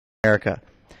America.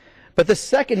 But the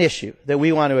second issue that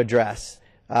we want to address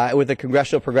with the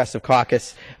Congressional Progressive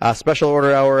Caucus, Special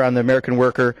Order Hour on the American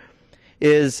Worker,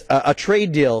 is a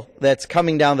trade deal that's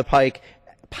coming down the pike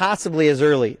possibly as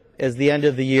early as the end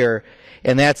of the year,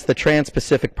 and that's the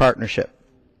Trans-Pacific Partnership.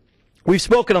 We've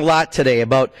spoken a lot today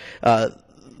about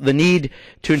the need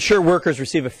to ensure workers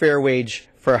receive a fair wage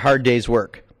for a hard day's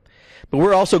work. But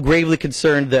we're also gravely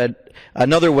concerned that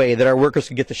another way that our workers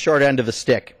could get the short end of the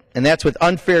stick, and that's with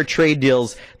unfair trade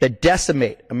deals that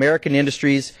decimate American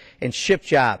industries and ship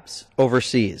jobs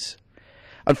overseas.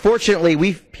 Unfortunately,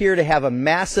 we appear to have a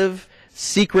massive,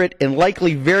 secret, and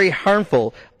likely very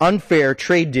harmful unfair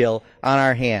trade deal on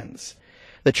our hands.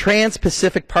 The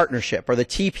Trans-Pacific Partnership, or the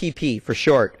TPP for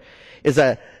short, is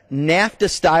a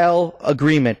NAFTA-style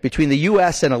agreement between the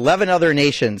U.S. and 11 other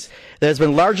nations that has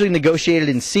been largely negotiated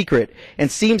in secret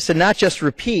and seems to not just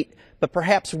repeat, but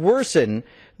perhaps worsen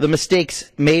the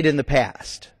mistakes made in the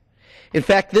past. In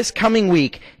fact, this coming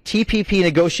week, TPP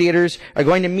negotiators are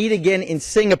going to meet again in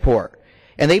Singapore,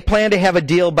 and they plan to have a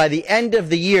deal by the end of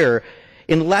the year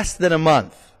in less than a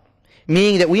month,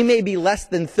 meaning that we may be less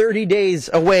than 30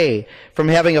 days away from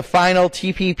having a final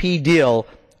TPP deal,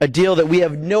 a deal that we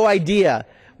have no idea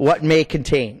what may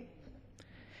contain.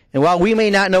 And while we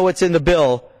may not know what's in the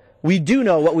bill, we do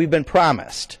know what we've been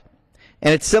promised.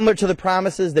 And it's similar to the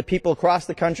promises that people across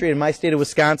the country in my state of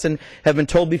Wisconsin have been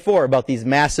told before about these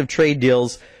massive trade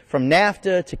deals, from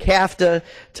NAFTA to CAFTA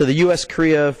to the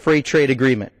U.S.-Korea Free Trade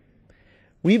Agreement.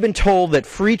 We've been told that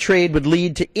free trade would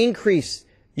lead to increased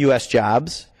U.S.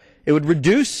 jobs, it would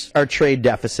reduce our trade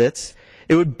deficits,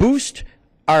 it would boost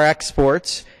our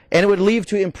exports, and it would lead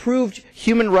to improved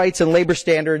human rights and labor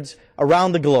standards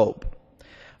around the globe.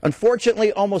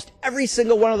 Unfortunately, almost every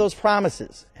single one of those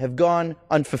promises have gone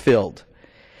unfulfilled.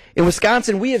 In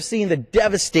Wisconsin, we have seen the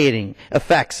devastating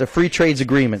effects of free trade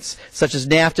agreements, such as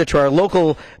NAFTA, to our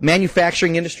local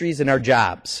manufacturing industries and our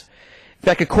jobs. In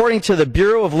fact, according to the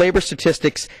Bureau of Labor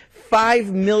Statistics,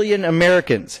 5 million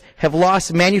Americans have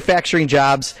lost manufacturing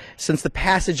jobs since the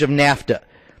passage of NAFTA.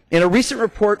 And a recent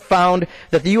report found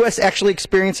that the U.S. actually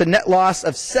experienced a net loss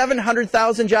of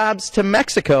 700,000 jobs to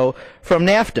Mexico from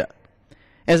NAFTA.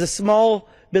 As a small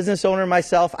business owner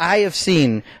myself, I have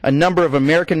seen a number of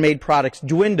American-made products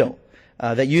dwindle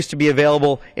that used to be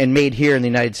available and made here in the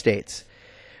United States.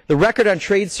 The record on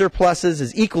trade surpluses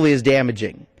is equally as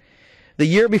damaging. The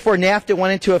year before NAFTA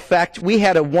went into effect, we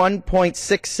had a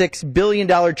 $1.66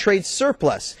 billion trade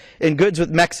surplus in goods with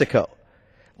Mexico.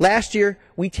 Last year,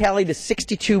 we tallied a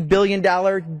 $62 billion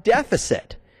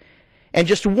deficit. And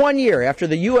just 1 year after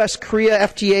the U.S.-Korea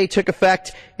FTA took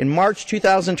effect in March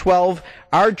 2012,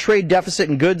 our trade deficit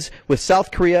in goods with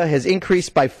South Korea has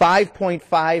increased by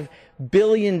 $5.5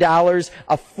 billion,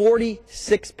 a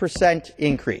 46%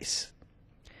 increase.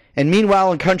 And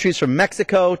meanwhile, in countries from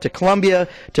Mexico to Colombia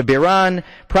to Bahrain,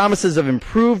 promises of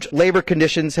improved labor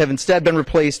conditions have instead been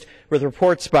replaced with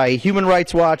reports by Human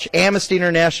Rights Watch, Amnesty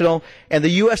International, and the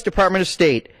U.S. Department of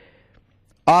State,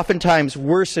 oftentimes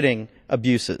worsening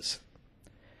abuses.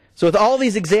 So with all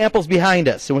these examples behind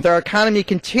us, and with our economy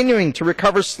continuing to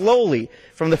recover slowly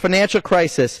from the financial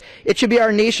crisis, it should be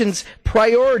our nation's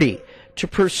priority to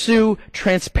pursue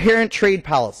transparent trade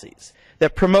policies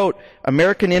that promote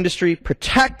American industry,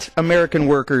 protect American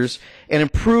workers, and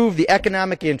improve the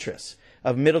economic interests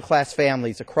of middle-class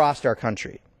families across our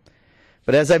country.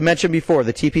 But as I've mentioned before,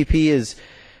 the TPP is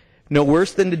no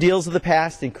worse than the deals of the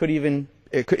past, and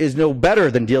is no better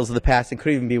than deals of the past, and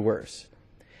could even be worse.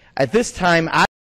 At this time,